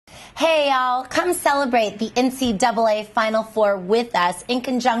Hey y'all, come celebrate the NCAA Final Four with us in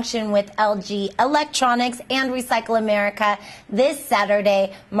conjunction with LG Electronics and Recycle America this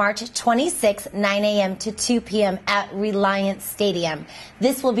Saturday, March 26, 9 a.m. to 2 p.m. at Reliant Stadium.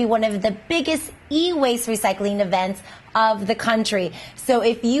 This will be one of the biggest e-waste recycling events of the country. So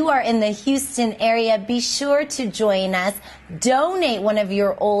if you are in the Houston area, be sure to join us. Donate one of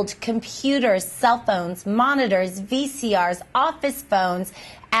your old computers, cell phones, monitors, VCRs, office phones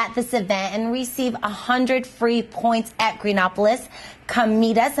at this event and receive 100 free points at Greenopolis. Come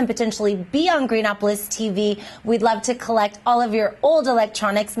meet us and potentially be on Greenopolis TV. We'd love to collect all of your old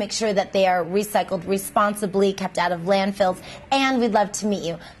electronics, make sure that they are recycled responsibly, kept out of landfills, and we'd love to meet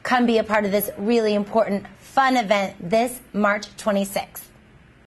you. Come be a part of this really important, fun event this March 26th.